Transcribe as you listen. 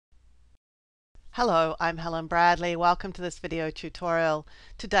Hello, I'm Helen Bradley. Welcome to this video tutorial.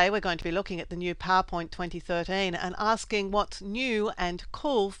 Today we're going to be looking at the new PowerPoint 2013 and asking what's new and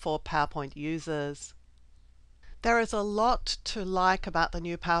cool for PowerPoint users. There is a lot to like about the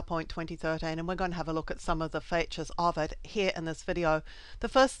new PowerPoint 2013 and we're going to have a look at some of the features of it here in this video. The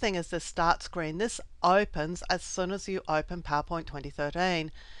first thing is this start screen. This opens as soon as you open PowerPoint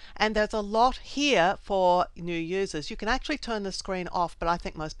 2013. And there's a lot here for new users. You can actually turn the screen off, but I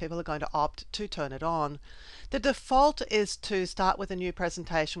think most people are going to opt to turn it on. The default is to start with a new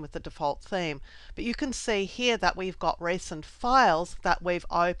presentation with the default theme, but you can see here that we've got recent files that we've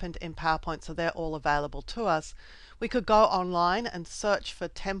opened in PowerPoint, so they're all available to us. We could go online and search for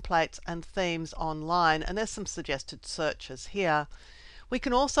templates and themes online, and there's some suggested searches here. We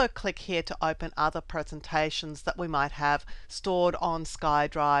can also click here to open other presentations that we might have stored on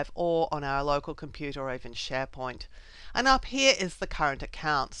SkyDrive or on our local computer or even SharePoint. And up here is the current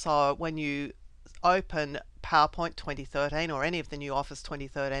account. So when you open PowerPoint 2013 or any of the new Office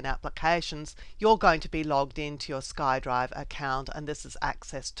 2013 applications, you're going to be logged into your SkyDrive account and this is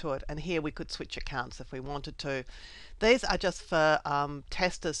access to it. And here we could switch accounts if we wanted to. These are just for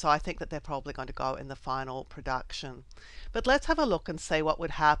testers, so I think that they're probably going to go in the final production. But let's have a look and see what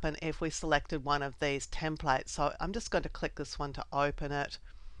would happen if we selected one of these templates. So I'm just going to click this one to open it.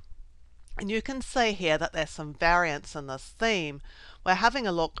 And you can see here that there's some variance in this theme. We're having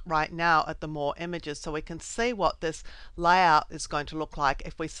a look right now at the more images so we can see what this layout is going to look like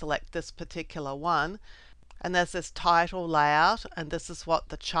if we select this particular one. And there's this title layout, and this is what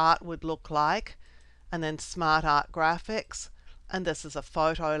the chart would look like. And then Smart Art Graphics, and this is a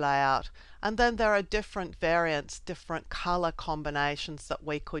photo layout. And then there are different variants, different color combinations that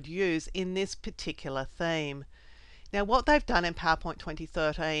we could use in this particular theme. Now what they've done in PowerPoint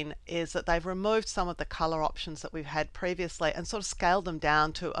 2013 is that they've removed some of the color options that we've had previously and sort of scaled them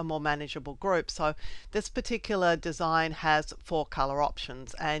down to a more manageable group. So this particular design has 4 color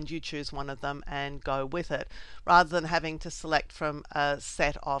options and you choose one of them and go with it, rather than having to select from a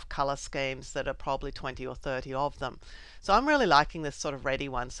set of color schemes that are probably 20 or 30 of them. So I'm really liking this sort of ready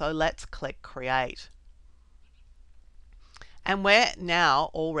one. So let's click Create. And we're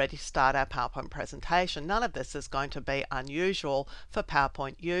now all ready to start our PowerPoint presentation. None of this is going to be unusual for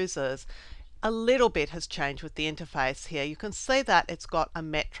PowerPoint users. A little bit has changed with the interface here. You can see that it's got a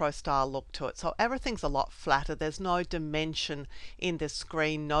metro style look to it. So everything's a lot flatter. There's no dimension in this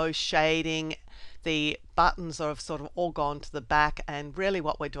screen, no shading. The buttons are sort of all gone to the back, and really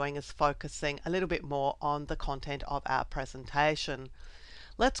what we're doing is focusing a little bit more on the content of our presentation.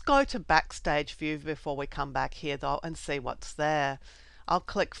 Let's go to Backstage View before we come back here though and see what's there. I'll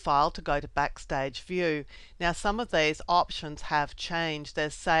click File to go to Backstage View. Now some of these options have changed.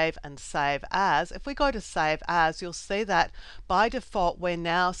 There's Save and Save As. If we go to Save As, you'll see that by default we're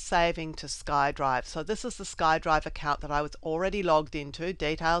now saving to SkyDrive. So this is the SkyDrive account that I was already logged into.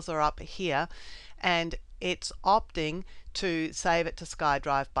 Details are up here and it's opting to save it to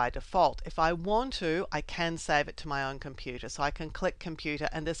SkyDrive by default. If I want to, I can save it to my own computer. So I can click Computer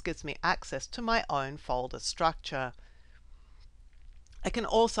and this gives me access to my own folder structure. I can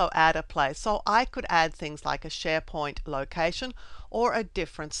also add a place. So I could add things like a SharePoint location or a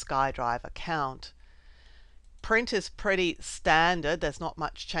different SkyDrive account. Print is pretty standard. There's not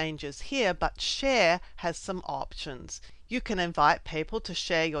much changes here, but Share has some options. You can invite people to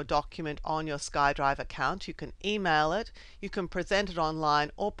share your document on your SkyDrive account. You can email it, you can present it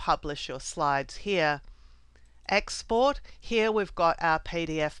online or publish your slides here. Export, here we've got our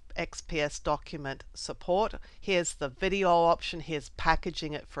PDF XPS document support. Here's the video option, here's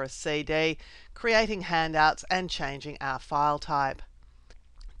packaging it for a CD, creating handouts and changing our file type.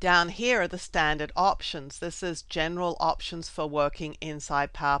 Down here are the standard options. This is general options for working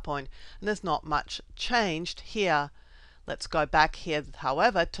inside PowerPoint, and there's not much changed here. Let's go back here,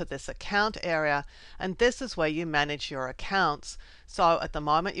 however, to this account area, and this is where you manage your accounts. So at the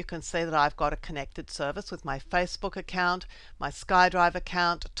moment you can see that I've got a connected service with my Facebook account, my SkyDrive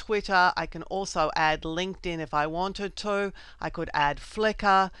account, Twitter. I can also add LinkedIn if I wanted to. I could add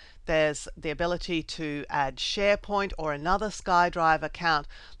Flickr. There's the ability to add SharePoint or another SkyDrive account.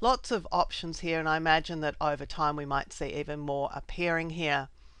 Lots of options here, and I imagine that over time we might see even more appearing here.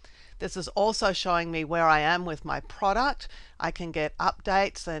 This is also showing me where I am with my product. I can get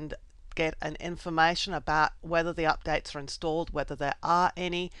updates and get an information about whether the updates are installed, whether there are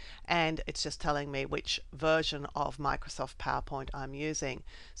any, and it's just telling me which version of Microsoft PowerPoint I'm using.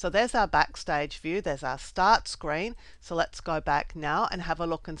 So there's our Backstage View, there's our start screen. So let's go back now and have a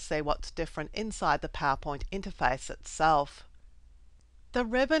look and see what's different inside the PowerPoint interface itself. The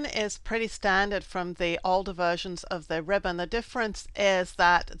ribbon is pretty standard from the older versions of the ribbon. The difference is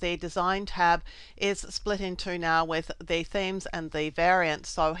that the design tab is split in two now with the themes and the variants.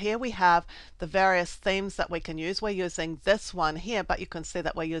 So here we have the various themes that we can use. We're using this one here, but you can see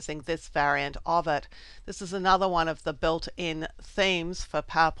that we're using this variant of it. This is another one of the built-in themes for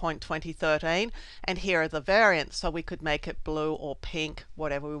PowerPoint 2013, and here are the variants. So we could make it blue or pink,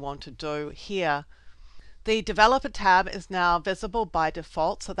 whatever we want to do here. The developer tab is now visible by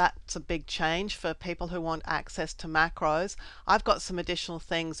default, so that's a big change for people who want access to macros. I've got some additional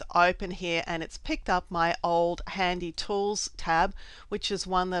things open here, and it's picked up my old handy tools tab, which is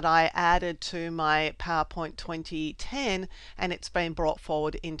one that I added to my PowerPoint 2010, and it's been brought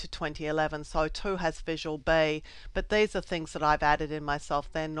forward into 2011. So too has Visual B, but these are things that I've added in myself.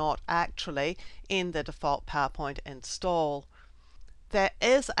 They're not actually in the default PowerPoint install. There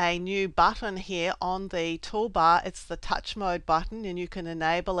is a new button here on the toolbar. It's the touch mode button, and you can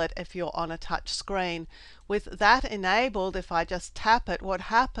enable it if you're on a touch screen. With that enabled, if I just tap it, what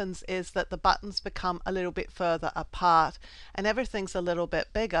happens is that the buttons become a little bit further apart and everything's a little bit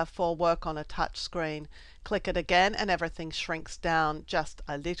bigger for work on a touch screen. Click it again and everything shrinks down just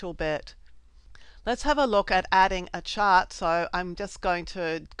a little bit. Let's have a look at adding a chart. So I'm just going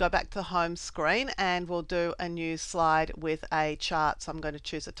to go back to the home screen and we'll do a new slide with a chart. So I'm going to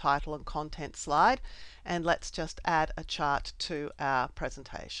choose a title and content slide, and let's just add a chart to our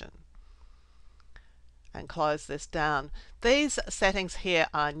presentation and close this down. These settings here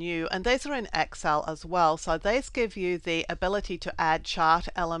are new, and these are in Excel as well. So these give you the ability to add chart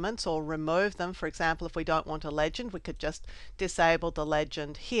elements or remove them. For example, if we don't want a legend, we could just disable the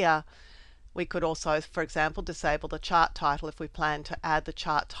legend here. We could also, for example, disable the chart title if we plan to add the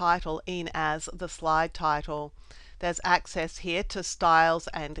chart title in as the slide title. There's access here to styles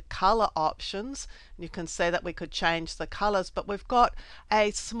and color options. You can see that we could change the colors, but we've got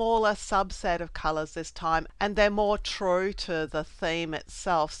a smaller subset of colors this time, and they're more true to the theme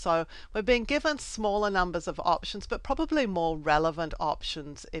itself. So we're being given smaller numbers of options, but probably more relevant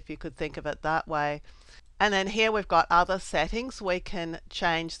options, if you could think of it that way. And then here we've got other settings. We can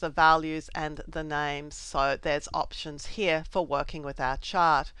change the values and the names. So there's options here for working with our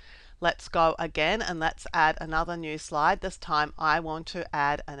chart. Let's go again and let's add another new slide. This time I want to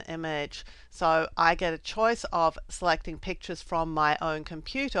add an image. So I get a choice of selecting pictures from my own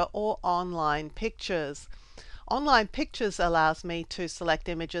computer or online pictures. Online Pictures allows me to select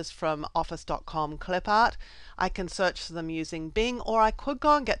images from office.com clip art. I can search for them using Bing, or I could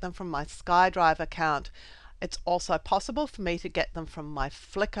go and get them from my SkyDrive account. It's also possible for me to get them from my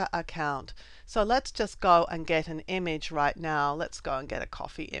Flickr account. So let's just go and get an image right now. Let's go and get a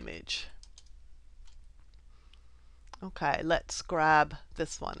coffee image. Okay, let's grab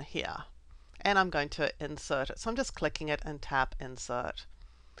this one here. And I'm going to insert it. So I'm just clicking it and tap Insert.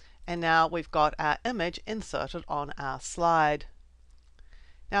 And now we've got our image inserted on our slide.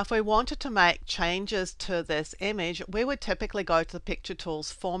 Now if we wanted to make changes to this image, we would typically go to the Picture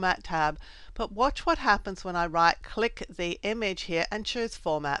Tools Format tab, but watch what happens when I right click the image here and choose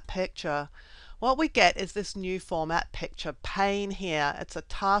Format Picture. What we get is this new Format Picture pane here. It's a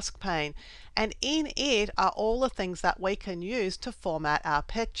task pane, and in it are all the things that we can use to format our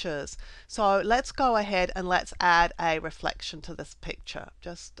pictures. So let's go ahead and let's add a reflection to this picture.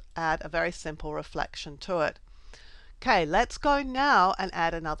 Just add a very simple reflection to it. Okay, let's go now and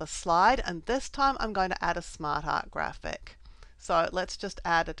add another slide, and this time I'm going to add a Smart Art graphic. So let's just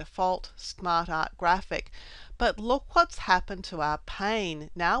add a default Smart Art graphic. But look what's happened to our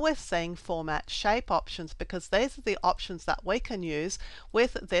pane. Now we're seeing format shape options, because these are the options that we can use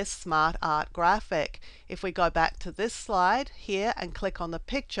with this Smart Art graphic. If we go back to this slide here and click on the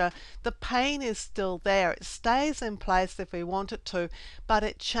picture, the pane is still there. It stays in place if we want it to, but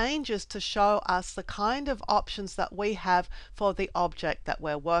it changes to show us the kind of options that we have for the object that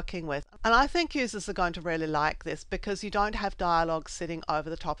we're working with. And I think users are going to really like this, because you don't have dialogue sitting over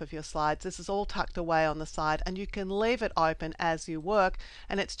the top of your slides. This is all tucked away on the side, and you can leave it open as you work,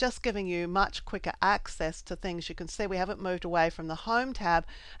 and it's just giving you much quicker access to things. You can see we haven't moved away from the Home tab,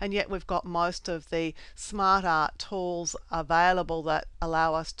 and yet we've got most of the Smart Art tools available that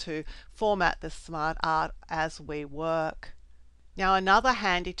allow us to format this Smart Art as we work. Now another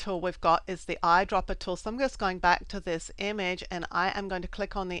handy tool we've got is the eyedropper tool. So I'm just going back to this image, and I am going to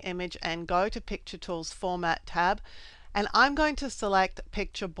click on the image and go to Picture Tools Format tab, and I'm going to select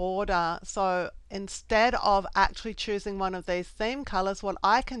Picture Border. So instead of actually choosing one of these theme colors, what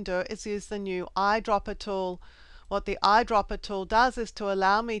I can do is use the new eyedropper tool. what the eyedropper tool does is to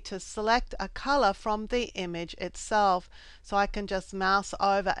allow me to select a color from the image itself. So I can just mouse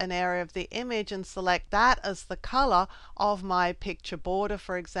over an area of the image and select that as the color of my picture border,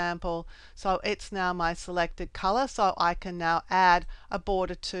 for example. So it's now my selected color, so I can now add a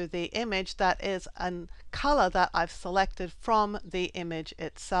border to the image that is a color that I've selected from the image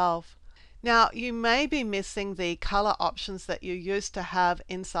itself. Now, you may be missing the color options that you used to have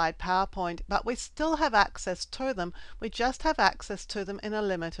inside PowerPoint, but we still have access to them. We just have access to them in a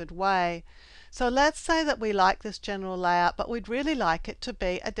limited way. So let's say that we like this general layout, but we'd really like it to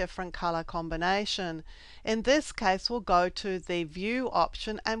be a different color combination. In this case, we'll go to the View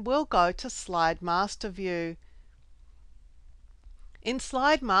option and we'll go to Slide Master View. In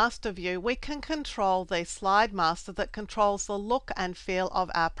Slide Master View, we can control the slide master that controls the look and feel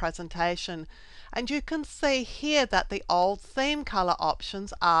of our presentation. And you can see here that the old theme color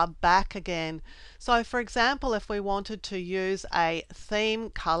options are back again. So for example, if we wanted to use a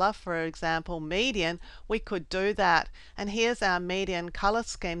theme color, for example median, we could do that. And here's our median color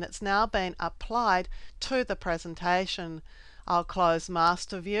scheme that's now been applied to the presentation. I'll close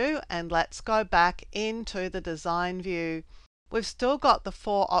Master View and let's go back into the Design View. We've still got the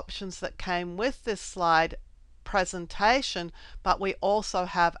 4 options that came with this slide presentation, but we also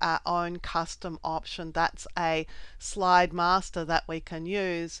have our own custom option. That's a slide master that we can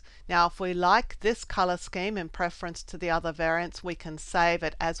use. Now, if we like this color scheme in preference to the other variants, we can save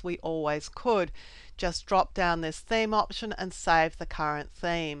it as we always could. Just drop down this theme option and save the current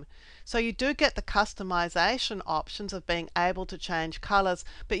theme. So you do get the customization options of being able to change colors,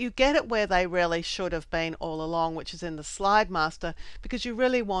 but you get it where they really should have been all along, which is in the slide master, because you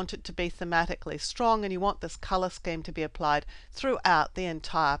really want it to be thematically strong and you want this color scheme to be applied throughout the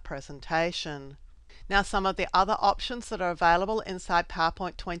entire presentation. Now, some of the other options that are available inside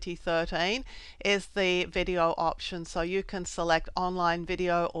PowerPoint 2013 is the video option. So you can select online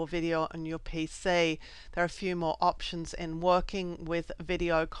video or video on your PC. There are a few more options in working with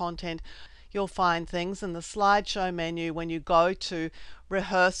video content. You'll find things in the slideshow menu. When you go to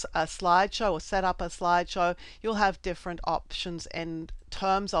rehearse a slideshow or set up a slideshow, you'll have different options in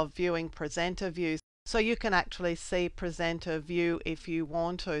terms of viewing presenter views. So you can actually see presenter view if you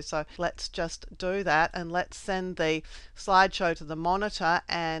want to. So let's just do that and let's send the slideshow to the monitor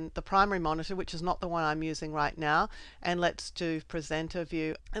and the primary monitor, which is not the one I'm using right now, and let's do presenter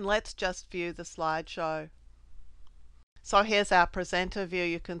view and let's just view the slideshow. So here's our presenter view.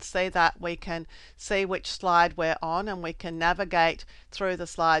 You can see that we can see which slide we're on and we can navigate through the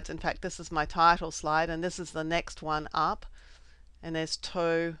slides. In fact, this is my title slide and this is the next one up, and there's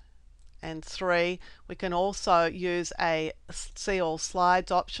 2 and 3. We can also use a see all slides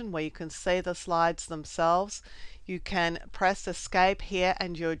option where you can see the slides themselves. You can press escape here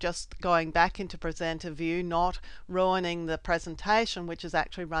and you're just going back into presenter view, not ruining the presentation, which is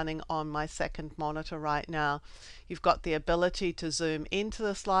actually running on my second monitor right now. You've got the ability to zoom into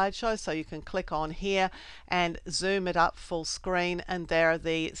the slideshow, so you can click on here and zoom it up full screen, and there are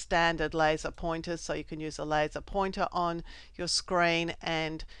the standard laser pointers, so you can use a laser pointer on your screen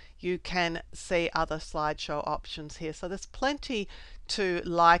and you can see other slideshow options here. So there's plenty to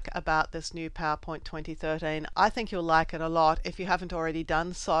like about this new PowerPoint 2013. I think you'll like it a lot. If you haven't already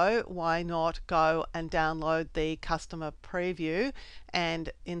done so, why not go and download the customer preview and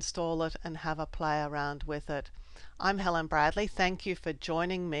install it and have a play around with it. I'm Helen Bradley. Thank you for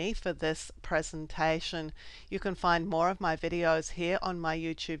joining me for this presentation. You can find more of my videos here on my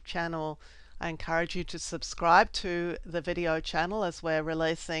YouTube channel. I encourage you to subscribe to the video channel as we're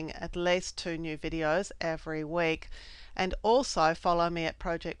releasing at least 2 new videos every week. And also follow me at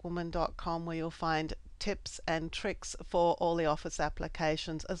projectwoman.com where you'll find tips and tricks for all the Office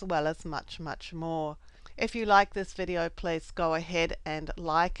applications as well as much, much more. If you like this video, please go ahead and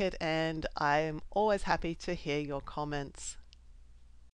like it, and I am always happy to hear your comments.